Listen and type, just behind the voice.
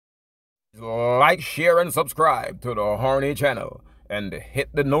like, share, and subscribe to the Horny channel and hit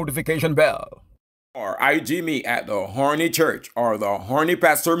the notification bell. Or IG me at the Horny Church or the Horny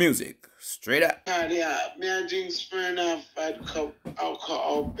Pastor Music. Straight up. Yeah, me a drink spring of bad cup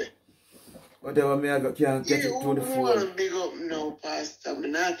alcohol. Whatever me I can't get it to the phone. Big up no pastor. Me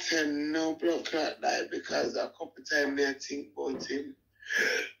not tell no blood clot like because a couple times me I think about him.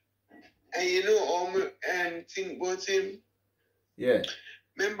 And you know how me think about him? Yeah.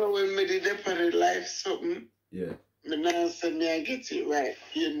 Remember when me did up on the life something? Yeah. Me now say me I get it right.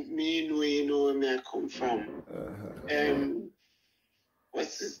 You know where me I come from.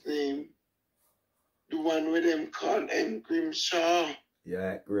 What's his name? The one with them called Grimshaw.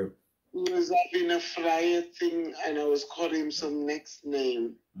 Yeah, Grim. He was having a flyer thing and I was calling him some next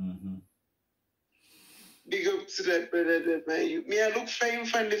name. Mm-hmm. Big up to that brother that man. Me I look for him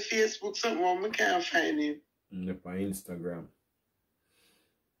from the Facebook something, I can't find him. On Instagram.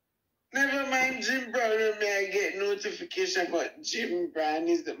 Never mind Jim Brown, me I get notification about Jim Brown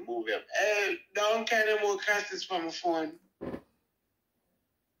is the movie. Don't kind of more classes from my phone.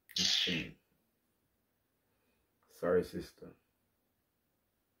 Okay. Sorry, sister.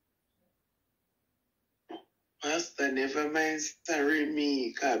 Pastor, never mind sorry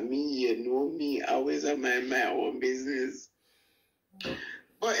me, cause me, you know me, always I mind my own business.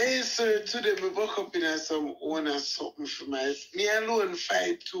 But hey, sir, today we woke up in some one or something for my. Me alone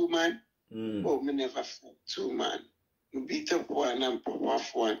fight two man, but me never fight two man. We beat up one and pop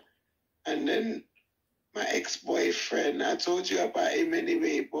off one, and then my ex-boyfriend. I told you about him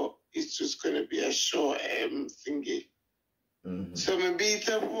anyway, but it's just gonna be a short thingy. Mm-hmm. So me beat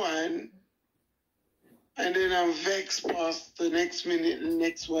up one. And then I'm vexed past the next minute, the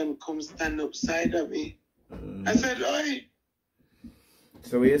next one comes stand up side of me. I said, oi.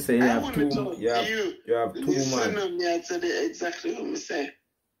 So you say you have two, you have two Listen man. to me, I said exactly what I said.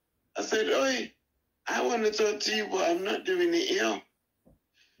 I said, oi, I want to talk to you, but I'm not doing it here.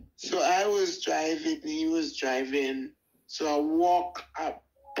 So I was driving, he was driving. So I walk up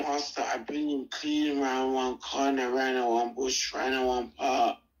past her, I bring him clean around one corner, around one bush, around one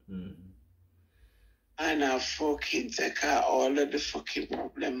park. Mm-hmm. And I fucking take out all of the fucking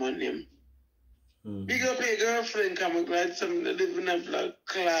problem on him. Mm-hmm. Big up your girlfriend, come I'm glad something to live in a blood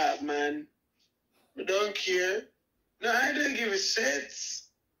clot, man. I don't care. No, I don't give a shit.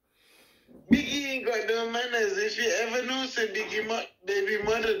 Biggie ain't got no manners. If you ever know, say Biggie baby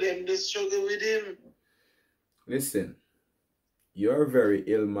mother them, they struggle with him. Listen, you're very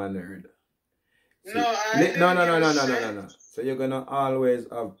ill-mannered. No, No. So you're gonna always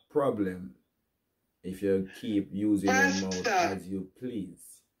have problem if you keep using your mouth as you please.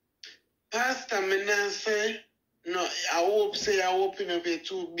 Pastor, me not say, no, I open up here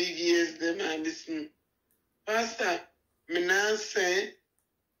 2 big ears, them and listen. Pastor, me not say,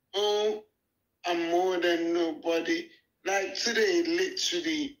 oh, I'm more than nobody. Like today,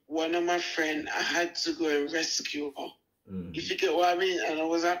 literally, one of my friends, I had to go and rescue her. If you get what I mean, and I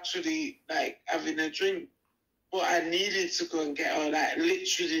was actually like having a drink, but I needed to go and get her. Like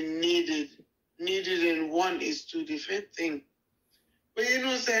literally needed and want is 2 different things. But you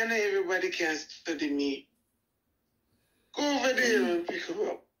know, saying that everybody can study me. Go over there and pick her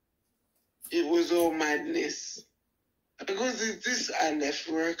up. It was all madness. Because it's this, I left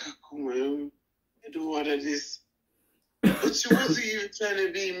work, I come home, I do all of this. But she wasn't even trying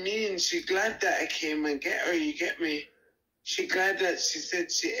to be mean. She glad that I came and get her, you get me? She glad that she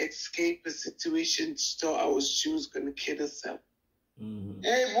said she escaped the situation. She thought she was going to kill herself. Mm-hmm.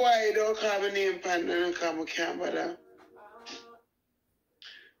 Hey boy, don't call my name, pan, don't call my camera.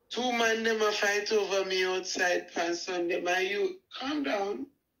 2 men them a fight over me outside pan Sunday. Man, you calm down.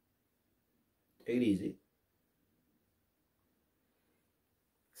 Take it easy.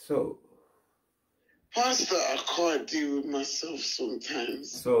 So Pastor, I can't deal with myself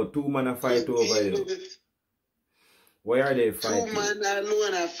sometimes. So 2 men a fight over you. Why are they fighting? 2 men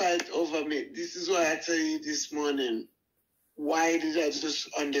alone a fight over me. This is why I tell you this morning. Why did I just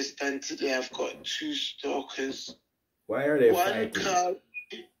understand today I've got 2 stalkers? Why are they one fighting? Called,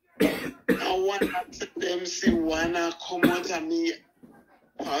 and one after them say one come out and me,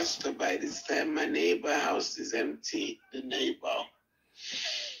 Pastor, by this time my neighbor house is empty. The neighbor.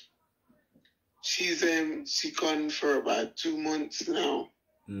 She's she gone for about 2 months now.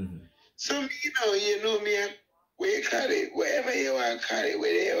 Mm-hmm. So you know me, where you call it, wherever you want to call it,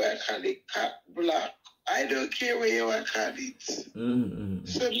 whether you want to call it cock block, I don't care where you want to call it. Mm-hmm.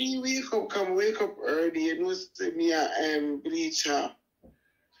 So me wake up early, you know, so me bleacher.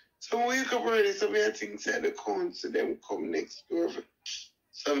 So wake up early, so me I think say the count to them come next door.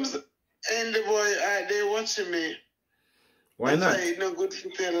 And the boy, they watching me. Why not? That's why it's not good to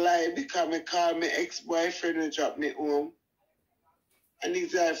tell lie because I call my ex-boyfriend and drop me home. And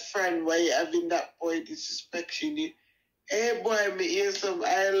he's a friend, why you having that boy disrespecting you? Hey boy, me hear some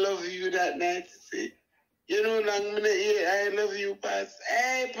I love you that night. Say, you know, long minute hear I love you, Pastor.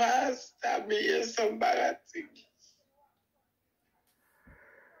 Hey, Pastor, me hear some bad thing.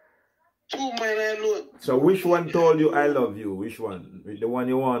 2 man alone. So which one told you I love you? Which one? The one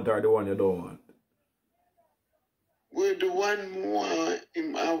you want or the one you don't want? Well, the one who want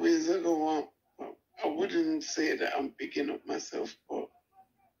him always the one. I wouldn't say that I'm picking up myself, but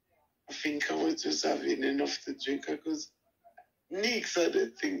I think I was just having enough to drink because Nick said I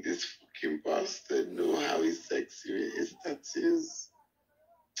think this fucking pastor know how he's sexy with his tattoos.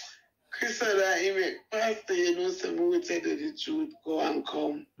 Chris said that he make pastor, you know, some would tell you the truth, go and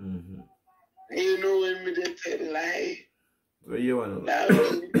come. Mm-hmm. And you know when me they tell lie. So you want That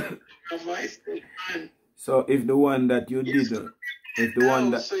to... my voice is on. So if the one that you didn't, if the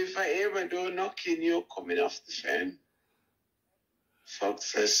one that... So if I hear my door knocking, you're coming off the phone. Fuck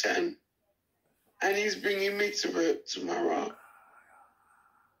session. And he's bringing me to work tomorrow.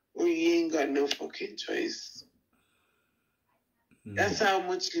 Well, you ain't got no fucking choice. Mm-hmm. That's how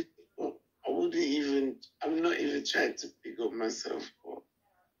much I'm not even trying to pick up myself, but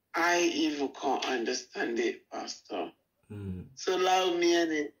I even can't understand it, Pastor. Mm-hmm. So allow me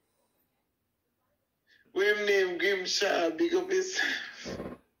in it. When name Grimshaw, big up his.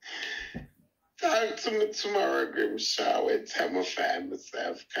 Talk to me tomorrow, Grimshaw, when time I find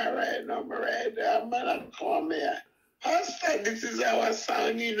myself. Can right now, I'm right there. Man, I come here. Pastor, this is how I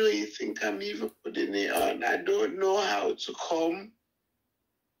sound. You know, you think I'm even putting it on. I don't know how to come.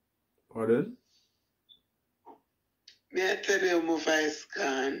 Pardon? May I tell you my voice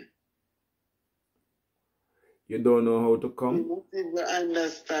gone? You don't know how to come? You don't even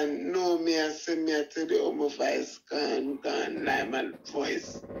understand. No, me I tell you my voice gone, like my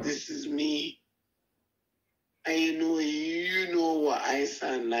voice. This is me. And you know what I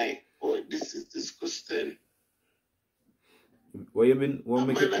sound like. Oh, this is disgusting. What you been, what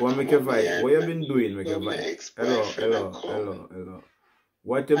make your vibe? What you been doing, make your vibe? Hello.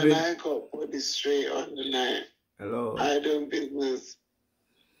 What you been? And I got body straight on the night. Hello. I don't business.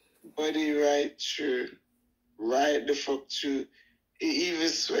 Body right through. Right the fuck through. It even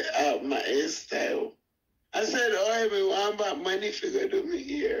sweat out my hairstyle. I said, oh, I mean, what about money figure to me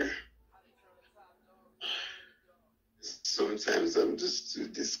here? Sometimes I'm just too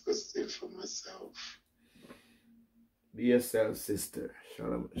disgusting for myself. Be yourself, sister.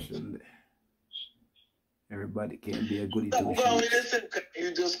 Shut up, shouldn't. Everybody can't be a goody two shoes.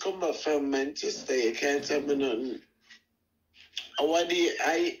 You just come back from Manchester. You can't tell me nothing.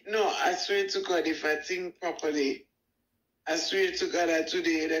 I swear to God, if I think properly, I swear to God that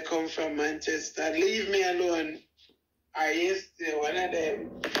today they come from Manchester. Leave me alone. I yesterday, one of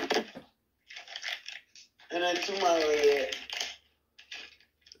them. And then tomorrow, yeah.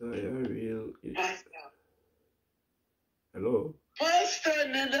 Oh, you're real. Pastor. Hello? Pastor,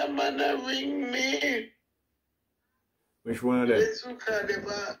 another man ring me. Which one of them?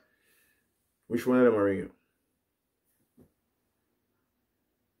 Which one of them are ringing?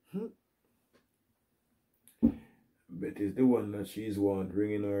 Bet it's the one that she's want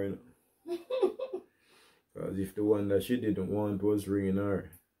ringing her. Because if the one that she didn't want was ringing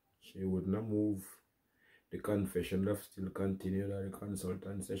her, she would not move. The confession would have still continued, or the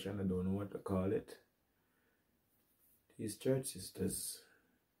consultant session, I don't know what to call it. These church sisters.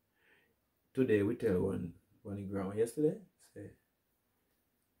 Today we tell one grandma yesterday, say,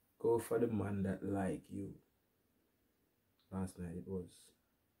 go for the man that like you. Last night it was.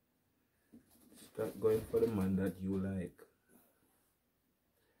 Start going for the man that you like.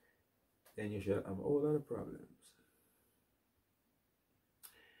 Then you shall have a whole lot of problems.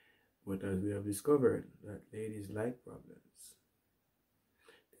 But as we have discovered, that ladies like problems.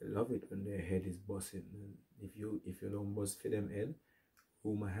 They love it when their head is busting. And if you don't bust for them head,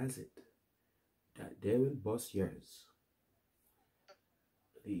 rumor has it that they will bust yours.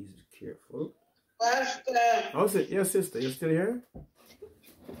 Please be careful. Pastor. How's it? Yes, sister, you still here?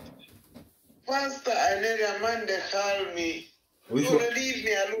 Pastor, I need a man to call me. Which you one? Leave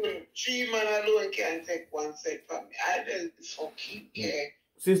me alone. 3 men alone can't take 1 sec from me. I don't fucking care.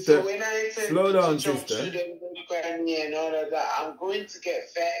 Sister, so when I slow down, sister. And all of that, I'm going to get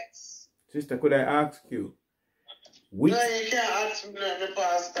facts. Sister, could I ask you? Which... No, you can't ask me nothing,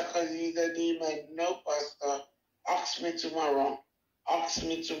 Pastor, because he's a demon. No, Pastor. Ask me tomorrow. Ask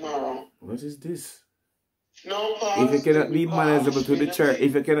me tomorrow. What is this? No, Pastor. If you cannot be manageable to the church,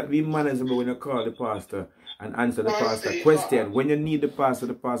 if you cannot be manageable when you call the pastor and answer the pastor question, when you need the pastor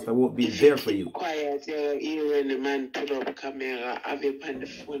won't be there for you. Quiet, you when the man put up camera, have you on the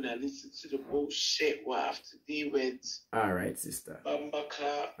phone and listen to the bullshit we have to deal with. All right, sister. Bamba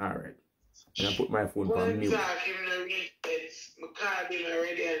clap. All right. And I put my phone on mute.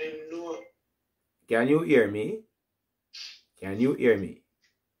 Can you hear me? Can you hear me?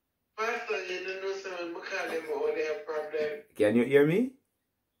 Pastor, you don't know someone call them all their problem. Can you hear me?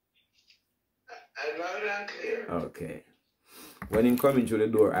 I loud and clear. Okay. When I'm coming through the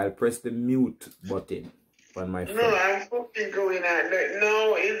door, I'll press the mute button on my phone. No, I'm fucking going out.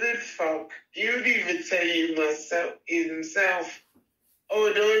 No, is it fuck? You'd even tell you himself.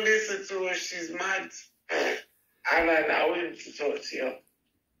 Oh, don't listen to her. She's mad. I'm not allowing to talk to you.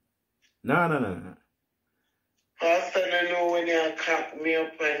 No. Pastor, I know when you clock me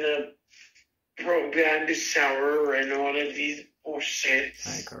up and broke down the shower and all of these bullshit.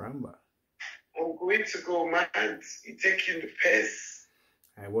 Ay, caramba. I'm going to go mad. You're taking the piss.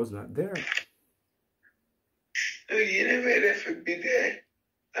 I was not there. No, you never ever be there.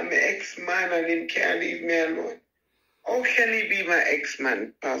 I'm an ex-man and him can't leave me alone. How can he be my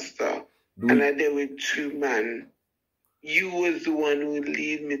ex-man, Pastor? And I there with 2 men. You was the one who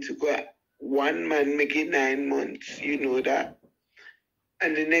lead me to go. 1 man make it 9 months, you know that.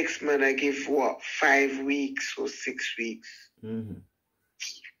 And the next man I give 5 weeks or 6 weeks. Mm-hmm.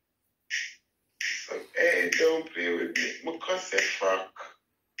 So hey, don't play with me. Because fuck.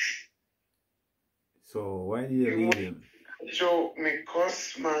 So why did you leave him? Joke me,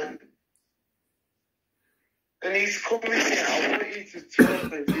 cuss man. And he's coming here. I want you to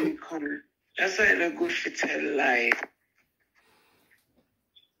talk and he come. That's why I'm not good for tell lie.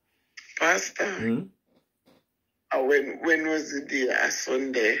 Pastor, when was the day? A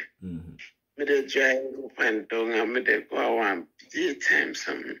Sunday. Me dey drive up and down and me dey go around daytime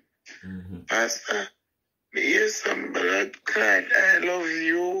something. Pastor, me hear somebody cried, I love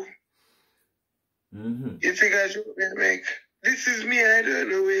you. You think I should make? This is me, I don't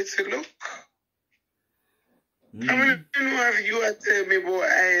know where to look. I mean, you know, have you tell me about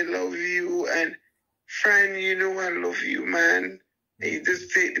I love you and friend, you know I love you, man. And you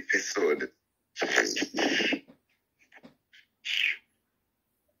just take the piss out.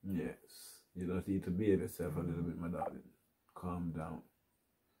 Yes. You don't need to behave yourself a little bit, my darling. Calm down.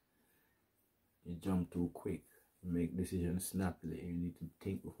 You jump too quick. You make decisions snappily. You need to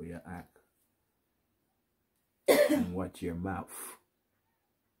think before you act. And watch your mouth.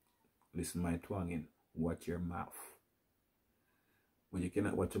 Listen my twanging. Watch your mouth. But you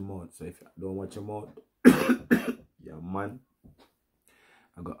cannot watch your mouth. So if you don't watch your mouth, you're man.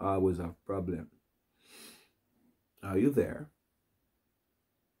 I got always have problem. Are you there?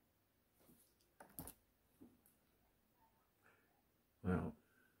 Well,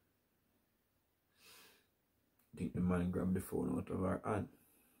 I think the man grabbed the phone out of our hand.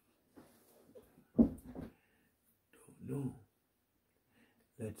 Don't know.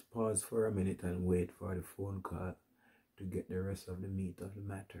 Let's pause for a minute and wait for the phone call to get the rest of the meat of the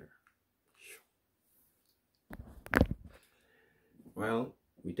matter. Well,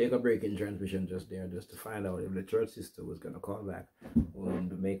 we take a break in transmission just there, just to find out if the church sister was going to call back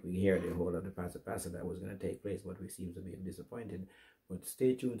to make me hear the whole of the pastor that was going to take place, but we seem to be disappointed. But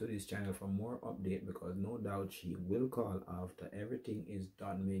stay tuned to this channel for more update, because no doubt she will call after everything is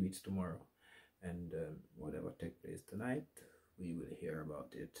done. Maybe it's tomorrow, and whatever takes place tonight, we will hear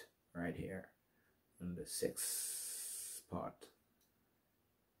about it right here on the 6th part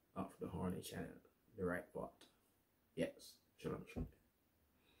of the Horny channel, the right part. Yes, shalom.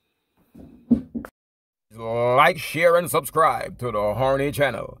 Like, share, and subscribe to the Horny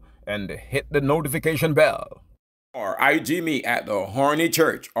channel and hit the notification bell. Or IG me at the Horny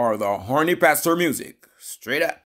Church or the Horny Pastor Music. Straight up.